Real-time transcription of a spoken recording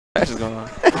Match is going on.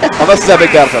 Unless it's that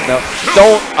big battle stuff. Now,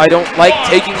 I don't like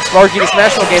taking Sparky to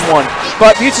Smash for game 1,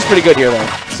 but Mewtwo's pretty good here though.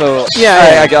 So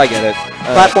yeah, I get it.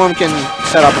 Platform can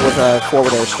set up with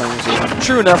forward air strings.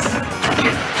 True enough.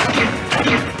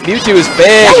 Mewtwo is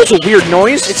big. That was a weird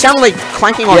noise. It sounded like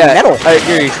clanking on metal. I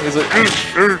agree. He's like,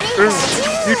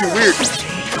 Mewtwo weird.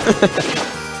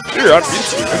 Here, I'm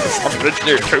Mewtwo. I'm an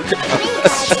engineer.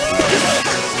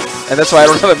 And that's why I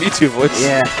don't have a Mewtwo voice.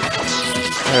 Yeah.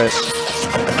 Alright.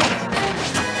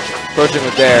 Approaching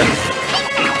with Dare.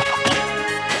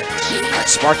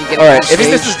 Sparky getting Alright, if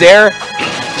he misses Dare,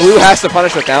 Blue has to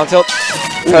punish with down tilt.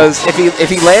 Because if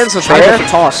he lands with Dare,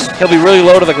 toss, he'll be really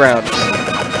low to the ground.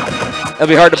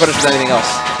 It'll be hard to punish with anything else.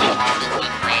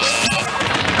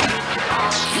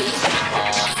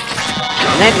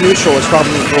 And that neutral is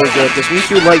probably really good because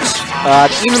Mewtwo likes,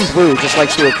 even Blue just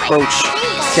likes to approach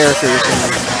characters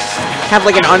and have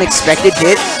like an unexpected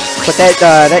hit. But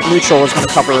that neutral is going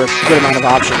to cover a good amount of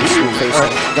options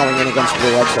going in against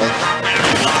Blue, I'd say.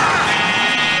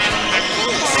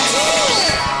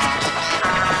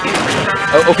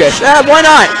 Oh, okay. Why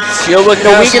not? Shield looking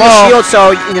weaken the shield,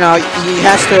 so you know he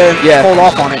has to hold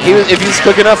off on it. If he was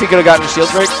quick enough, he could have gotten a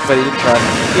shield break, but he didn't try.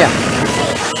 Yeah.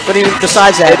 But even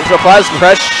besides that, it applies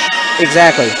pressure.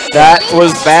 Exactly. That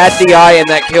was bad DI, and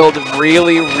that killed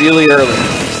really, really early.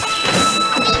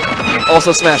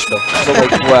 Also Smash though. So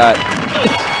like what?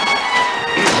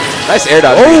 Nice air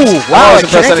dodge. Oh wow! I was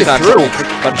impressed anytime. Through.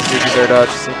 Bunch of air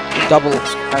dodge. So. Double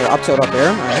up tilt up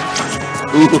air. All right.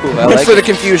 Ooh, I like for the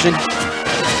confusion.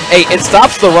 Hey, it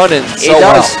stops the run-in so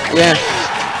well. Yeah.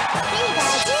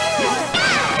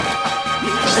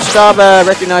 Nice job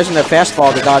recognizing the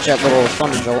fastball to dodge that little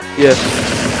thunder jolt. Yeah.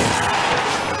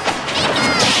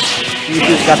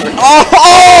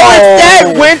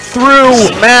 That went through!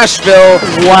 Smashville.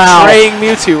 Wow. Betraying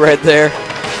Mewtwo right there.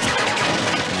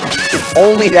 If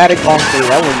only that had gone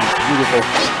through. That was beautiful.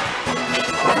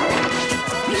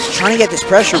 He's trying to get this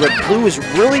pressure, but Blue is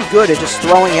really good at just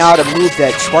throwing out a move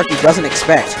that Sparky doesn't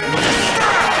expect.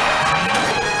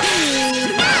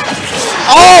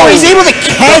 Oh, he's able to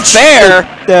catch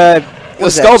the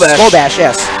Skull Bash. Skull Bash,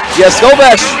 yes. Yeah, Skull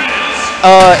Bash.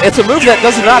 It's a move that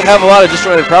does not have a lot of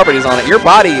disjointed properties on it. Your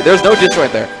body, there's no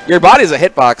disjoint there. Your body is a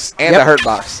hitbox and a hurt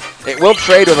box. It will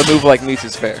trade with a move like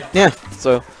Mewtwo's fair. Yeah.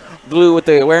 So, Blue with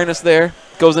the awareness there,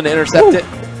 goes in to intercept it,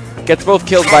 gets both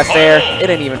kills by fair. It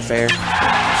ain't even fair.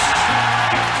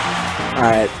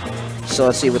 Alright, so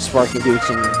let's see what Sparky can do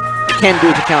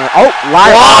to counter. Oh,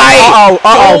 Lilat!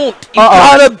 Don't! You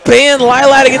gotta ban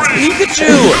Lilat against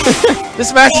Pikachu!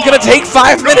 This match is gonna take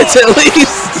 5 minutes at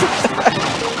least!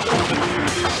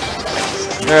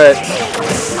 Alright.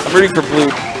 I'm rooting for Blue.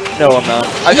 No, I'm not.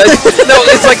 No,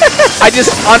 it's like,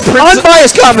 on principle.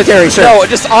 Unbiased commentary, sir. No,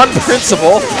 just on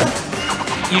principle,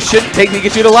 you shouldn't take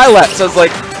Pikachu to Lilat. So it's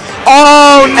like,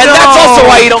 oh no! And that's also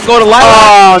why you don't go to Lilat.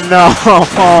 Oh no!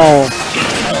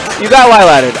 You got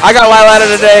Lilated. I got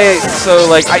Lilated today, so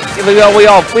like, we've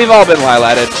all been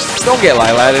Lilated. Don't get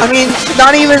Lilated. I mean,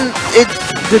 not even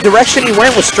the direction he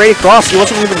went was straight across. He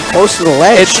wasn't even close to the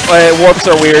ledge. Warps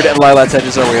are weird and Lilat's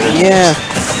edges are weirder. Yeah.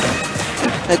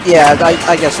 Yeah,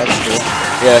 I guess that's true.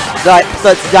 Yeah.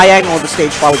 The diagonal of the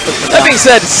stage probably puts him That being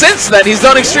said, since then, he's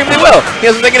done extremely well. He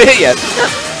hasn't taken a hit yet.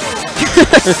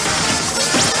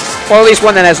 Or at least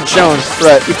one that hasn't shown.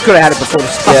 Right. You could have had it before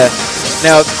the stop. Yeah.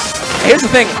 Now, here's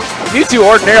the thing. Mewtwo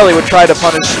ordinarily would try to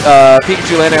punish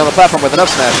Pikachu landing on the platform with an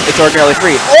up smash. It's ordinarily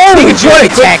free. Oh, Pikachu,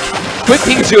 quick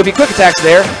Pikachu, if he quick attacks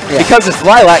there, because it's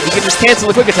Lilat, he can just cancel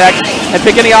the quick attack and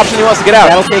pick any option he wants to get out.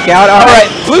 That'll take out.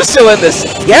 Alright, Blue's still in this.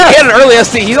 Yeah. He had an early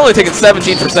ST. He's only taken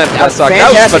 17% of that stock.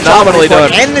 That was phenomenally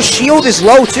done. And the shield is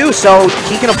low too, so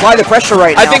he can apply the pressure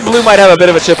right now. I think Blue might have a bit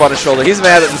of a chip on his shoulder. He's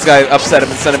mad that this guy upset him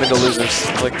and sent him into losers.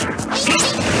 Like,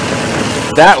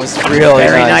 that was really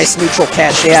very nice neutral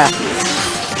catch, yeah.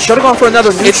 Should have gone for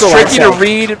another neutral. It's tricky to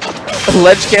read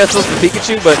ledge cancels for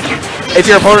Pikachu, but if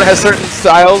your opponent has certain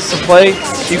styles to play,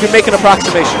 you can make an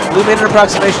approximation. Blue made an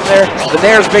approximation there. The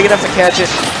Nair is big enough to catch it.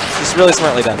 Just really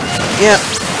smartly done. Yeah.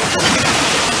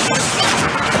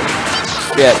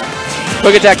 Yeah.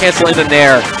 Quick attack cancel into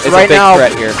Nair is right a big now,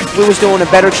 threat here. Blue was doing a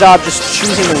better job just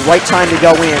choosing the right time to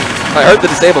go in. I heard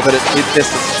the disable, but it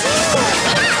distance.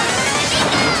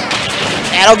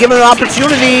 That'll give him an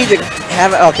opportunity to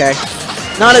have it. Okay.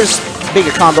 Not as big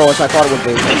a combo as I thought it would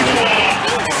be.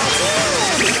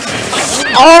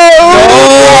 Oh!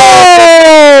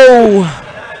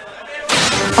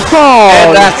 Oh!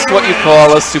 And that's what you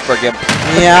call a super gimp.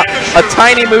 Yeah. A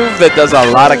tiny move that does a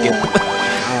lot of gimp.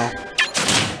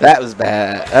 That was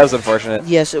bad. That was unfortunate.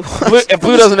 Yes, it was. If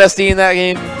Blue doesn't SD in that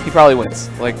game, he probably wins.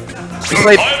 Like, He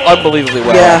played unbelievably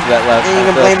well after that last. And you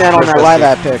can blame that on that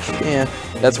Lilat pick. Yeah.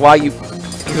 That's why you.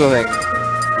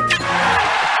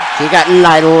 He got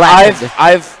Lilat.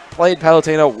 I've played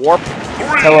Palutena. Warp,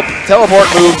 teleport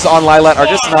moves on Lilat are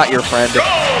just not your friend.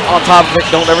 On top of it,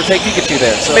 don't ever take Pikachu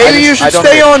there. So maybe you should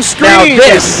stay on screen. Now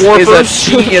this is a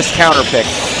genius counter pick.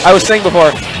 I was saying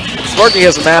before, Sparky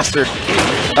has mastered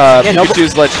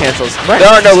Pikachu's ledge cancels. Right. There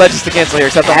are no ledges to cancel here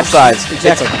except on the sides.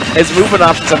 Exactly. His movement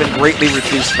options have been greatly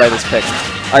reduced by this pick.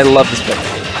 I love this pick.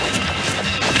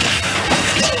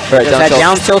 Right, down tilt.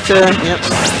 Down tilt to, yep.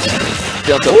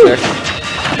 Down tilt there.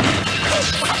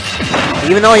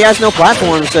 Even though he has no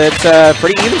platforms, it's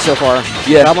pretty even so far.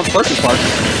 Yeah. That one's Sparky's part.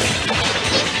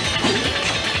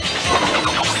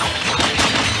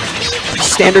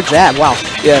 Standard jab, wow.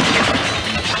 Yeah.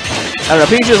 I don't know,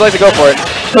 Pikachu just like to go for it.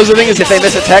 Because the thing is, if they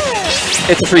miss a tech,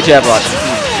 it's a free jab rock.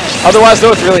 Otherwise,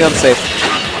 though, it's really unsafe.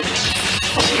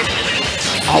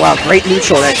 Oh wow, great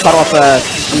neutral that cut off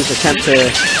Blue's attempt to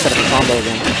set up a combo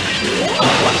again.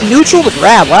 Neutral to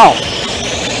grab, wow.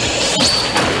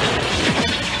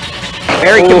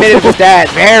 Very committed with that,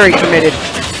 very committed.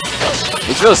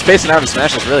 He's really spacing out his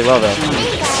smashes really well, though.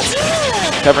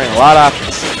 Covering a lot of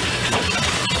options.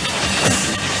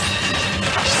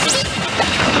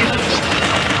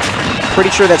 Pretty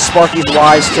sure that Sparky's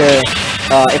wise to,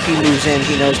 if he moves in,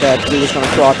 he knows that Blue is going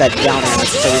to throw out that down air,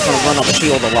 so he's going to run up the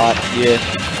shield a lot. Yeah.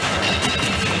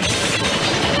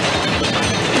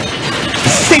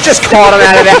 He just caught him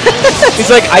out of that.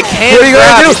 He's like, I can't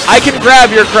grab. I can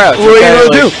grab your crouch. What are you going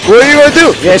to do? What are you going to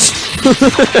do? Yes.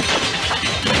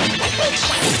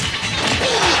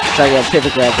 Try to get a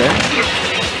pivot grab there.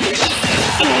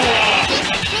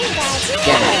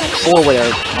 Again, forward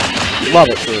air. Love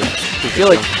it, dude. You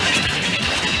feel like...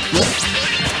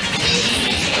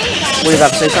 What are you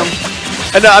about to say something?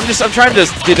 And no, I'm trying to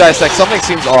dissect. Something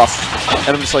seems off,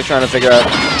 and I'm just like trying to figure out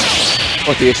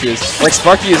what the issue is. Like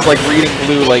Sparky is like reading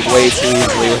Blue like way too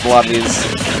easily with a lot of these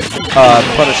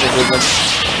punishing movements.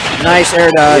 Nice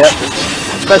air dodge. Yep.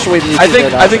 Especially with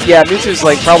Mewtwo. I think yeah, Mewtwo's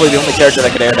like probably the only character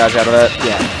that can air dodge out of that.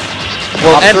 Yeah.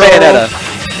 Well, and Bayonetta.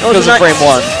 Because of frame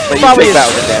 1, but you take that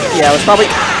with advantage. Yeah, it was probably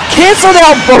canceled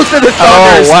out both of the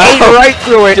thunders. Oh, wow. Ate right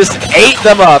through it. Just ate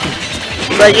them up.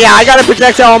 Like, yeah, I got a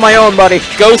projectile on my own, buddy.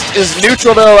 Ghost is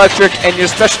neutral to electric, and your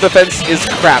special defense is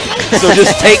crap. So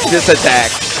just take this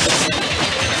attack.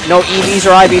 No EVs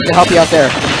or IVs to help you out there.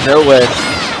 No way.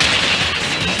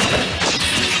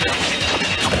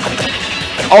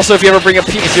 Also, if you ever bring a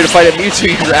Pikachu to fight a Mewtwo,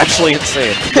 you're actually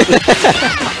insane.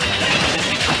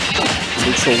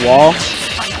 Neutral wall.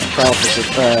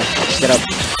 Get up.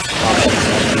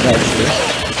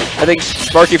 I think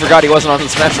Sparky forgot he wasn't on the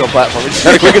Smash Bros. Platform. He just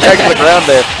had a quick attack to the ground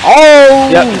there. Oh!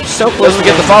 Yep. So close. Doesn't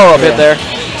get the follow-up hit there.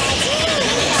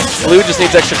 Blue just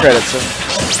needs extra credit, so.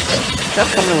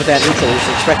 Kept coming in with that neutral. He's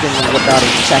expecting to whip out a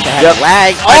second yep.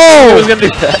 lag. Oh! I knew he was going to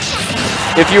do that.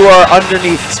 If you are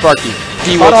underneath Sparky,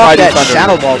 he will try to thunder.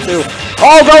 Shadow ball, too.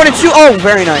 Oh, going into... Oh,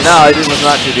 very nice. No, it was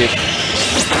not too deep.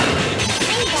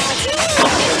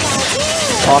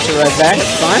 Toss it right back.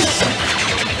 It's fine.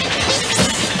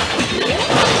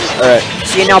 Alright.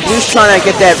 See, now Blue's trying to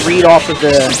get that read off of the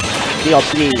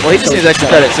DLP. Well, he just needs extra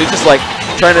credit, so he's just like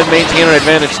trying to maintain an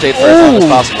advantage state for as long as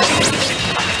possible.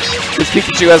 Because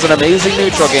Pikachu has an amazing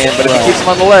neutral game, but if he keeps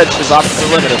him on the ledge, his options are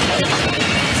limited.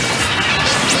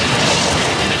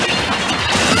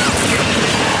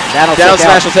 Down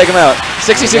smash will take him out.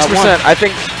 66%. I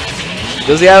think.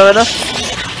 Does he have enough?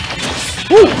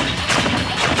 Woo!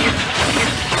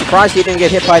 Surprised he didn't get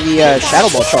hit by the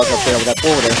Shadow Ball charge up there with that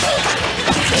forward air.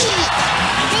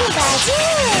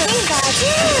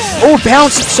 Oh,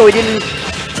 bounced, so he didn't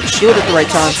shield at the right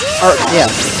time. Or, yeah.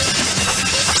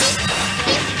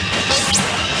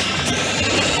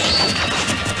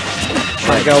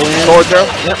 Trying to go in. Forward throw?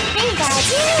 Yep.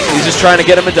 He's just trying to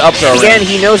get him into up throw. Again,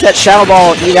 he knows that Shadow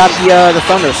Ball eat out the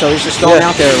Thunder, so he's just going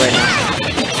out there right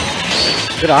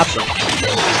now. Good option.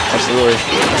 Absolutely.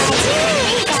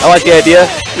 I like the idea,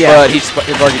 but he's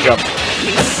already jumped.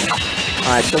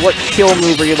 Alright, so what kill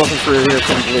move are you looking for here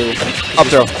from Blue? Up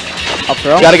throw. Up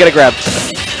throw? Gotta get a grab.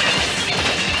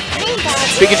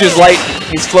 Pikachu's light.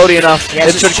 He's floaty enough. Yeah,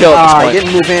 it should kill at this point. He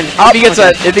didn't move in.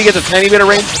 If he gets a tiny bit of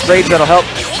range, that'll help.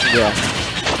 Yeah.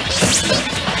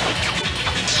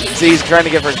 See, he's trying to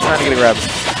get a grab.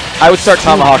 I would start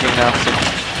tomahawking now.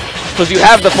 Because you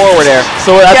have the forward air.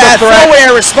 So that's a threat. Forward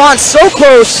air response so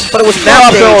close, but it was now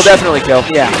up throw will definitely kill.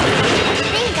 Yeah.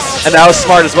 And that was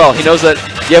smart as well. He knows that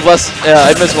you have less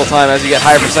invincible time as you get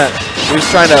higher percent. He was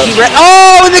trying to...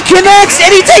 Oh, and it connects, and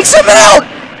he takes him out!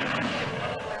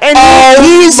 And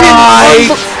oh my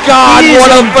god,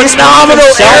 what a phenomenal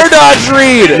air dodge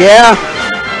read! Yeah.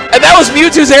 And that was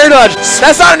Mewtwo's air dodge.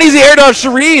 That's not an easy air dodge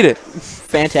to read.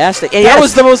 Fantastic. That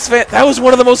was the most. That was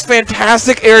one of the most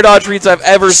fantastic air dodge reads I've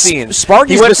ever seen.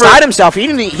 Sparky's beside himself. He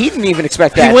didn't even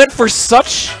expect that. He went for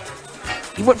such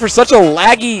a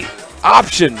laggy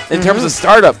option in terms of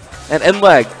startup and end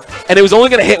lag, and it was only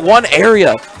going to hit one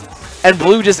area. And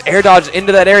Blue just air dodged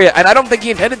into that area, and I don't think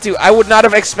he intended to. I would not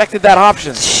have expected that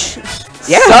option.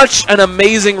 Yeah. Such an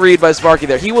amazing read by Sparky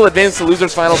there. He will advance to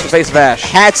losers finals to face Vash.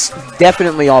 Hat's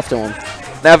definitely off to him.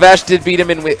 Now Vash did beat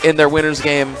him in their winners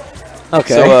game.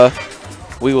 Okay. So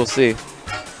we will see.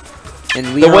 And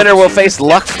the winner will face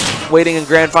Luck, waiting in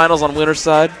grand finals on winner's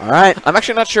side. All right. I'm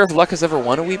actually not sure if Luck has ever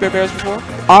won a Wii Bear B-airs before.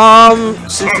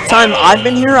 Since the time I've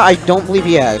been here, I don't believe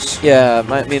he has. Yeah,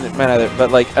 might either.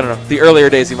 But like, I don't know. The earlier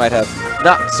days he might have.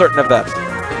 Not certain of that.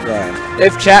 Yeah.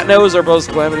 If chat knows or Bose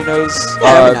Calamity knows,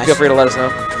 nice. Feel free to let us know.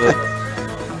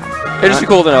 It'd just be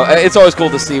cool to know. It's always cool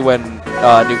to see when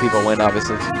new people win,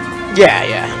 obviously. Yeah,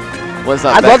 yeah.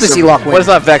 I'd love to see Luck win. When it's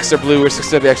not Vex or Blue or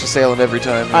Sixty actually Salem every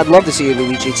time. I'd love to see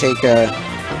Luigi take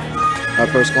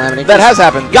Bose Calamity. That has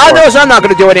happened. God knows I'm not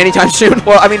going to do it anytime soon.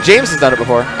 Well, I mean, James has done it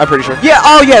before. I'm pretty sure. Yeah.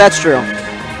 Oh, yeah, that's true.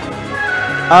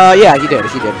 Yeah, he did.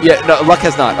 He did. Yeah. No, Luck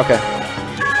has not. Okay.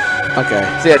 Okay.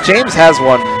 So yeah, James has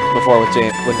won before with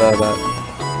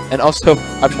that. And also,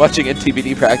 I'm watching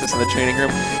NTBD practice in the training room.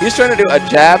 He's trying to do a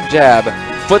jab,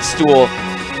 footstool,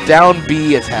 down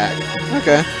B attack.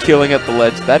 Okay. Killing at the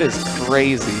ledge. That is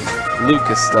crazy.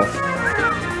 Lucas stuff.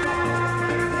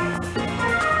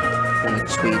 I'm going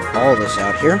to tweet all this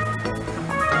out here.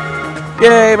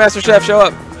 Yay, Master Chef, show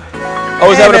up.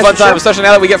 Always having a fun time, especially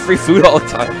now that we get free food all the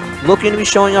time. Looking to be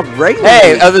showing up regularly.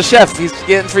 Hey, the chef, he's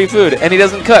getting free food, and he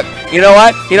doesn't cook. You know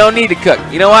what? He don't need to cook.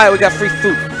 You know why? We got free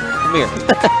food. Come here.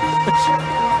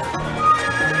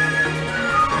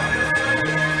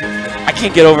 I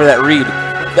can't get over that read.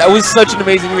 That was such an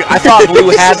amazing read. I thought Blue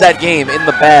had that game in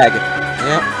the bag.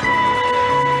 Yep.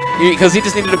 Because he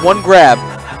just needed one grab,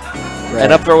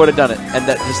 and up throw would have done it. And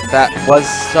that was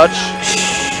such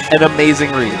an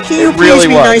amazing read. Can you please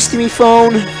be nice to me,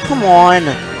 phone? Come on.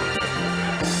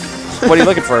 What are you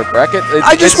looking for, a bracket?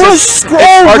 I just want to scroll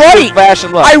right.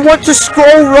 I want to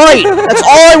scroll right. That's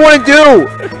all I want to do.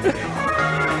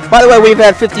 By the way, we've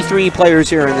had 53 players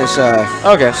here in this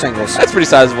singles. That's pretty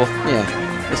sizable. Yeah.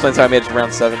 This one time I made it to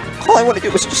round 7. All I want to do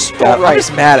was just scroll right. I'm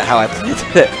just mad at how I played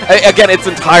it. Again, it's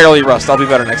entirely rust. I'll be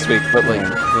better next week. But like,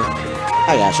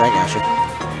 I got you.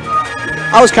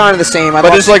 I was kind of the same.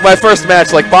 But just like my first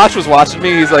match, like Botch was watching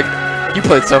me. He's like, "You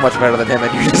played so much better than him,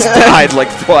 and you just died like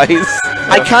twice."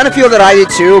 I kind of feel that I did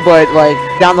too, but like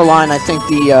down the line, I think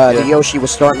the Yoshi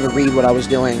was starting to read what I was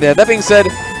doing. Yeah. That being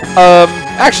said,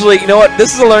 actually, you know what?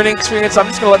 This is a learning experience. I'm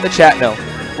just gonna let the chat know.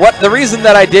 The reason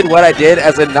that I did what I did,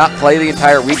 as in not play the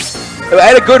entire week, I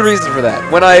had a good reason for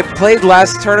that. When I played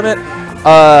last tournament,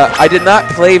 I did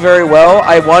not play very well.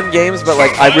 I won games, but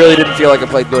like I really didn't feel like I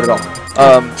played good at all.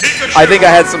 I think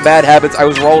I had some bad habits. I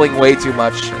was rolling way too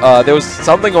much. There was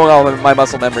something going on with my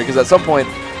muscle memory, because at some point,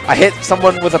 I hit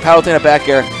someone with a Palutena back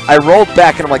air. I rolled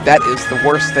back, and I'm like, that is the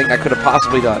worst thing I could have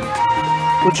possibly done.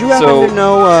 Would you happen to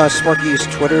know Sparky's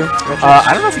Twitter?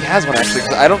 I don't know if he has one, actually,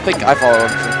 because I don't think I follow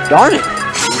him. Darn it.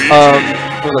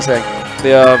 What was I saying?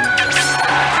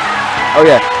 Oh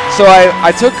yeah. So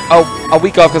I took a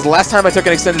week off, because the last time I took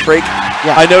an extended break,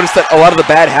 I noticed that a lot of the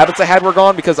bad habits I had were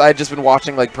gone, because I had just been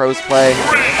watching like pros play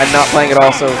and not playing at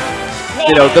all. So,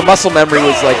 you know, the muscle memory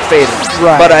was like fading.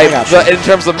 Right. But in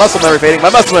terms of muscle memory fading, my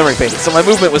muscle memory faded. So my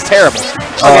movement was terrible.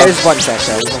 Okay, this is button check,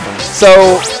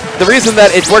 so the reason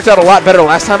that it worked out a lot better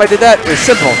last time I did that is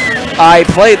simple. I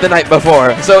played the night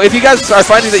before. So if you guys are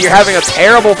finding that you're having a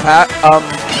terrible habit,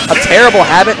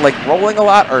 like rolling a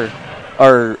lot or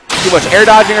too much air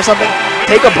dodging or something,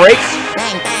 take a break.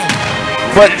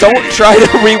 But don't try to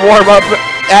re-warm up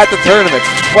at the tournament.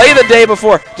 Play the day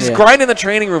before. Just grind in the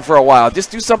training room for a while. Just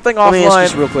do something offline. Let me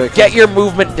ask this real quick. Get your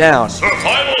movement down.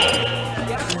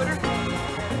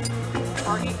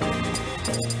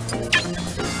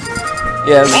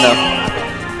 Yeah, no.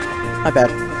 My bad.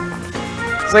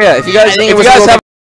 So yeah, if you guys have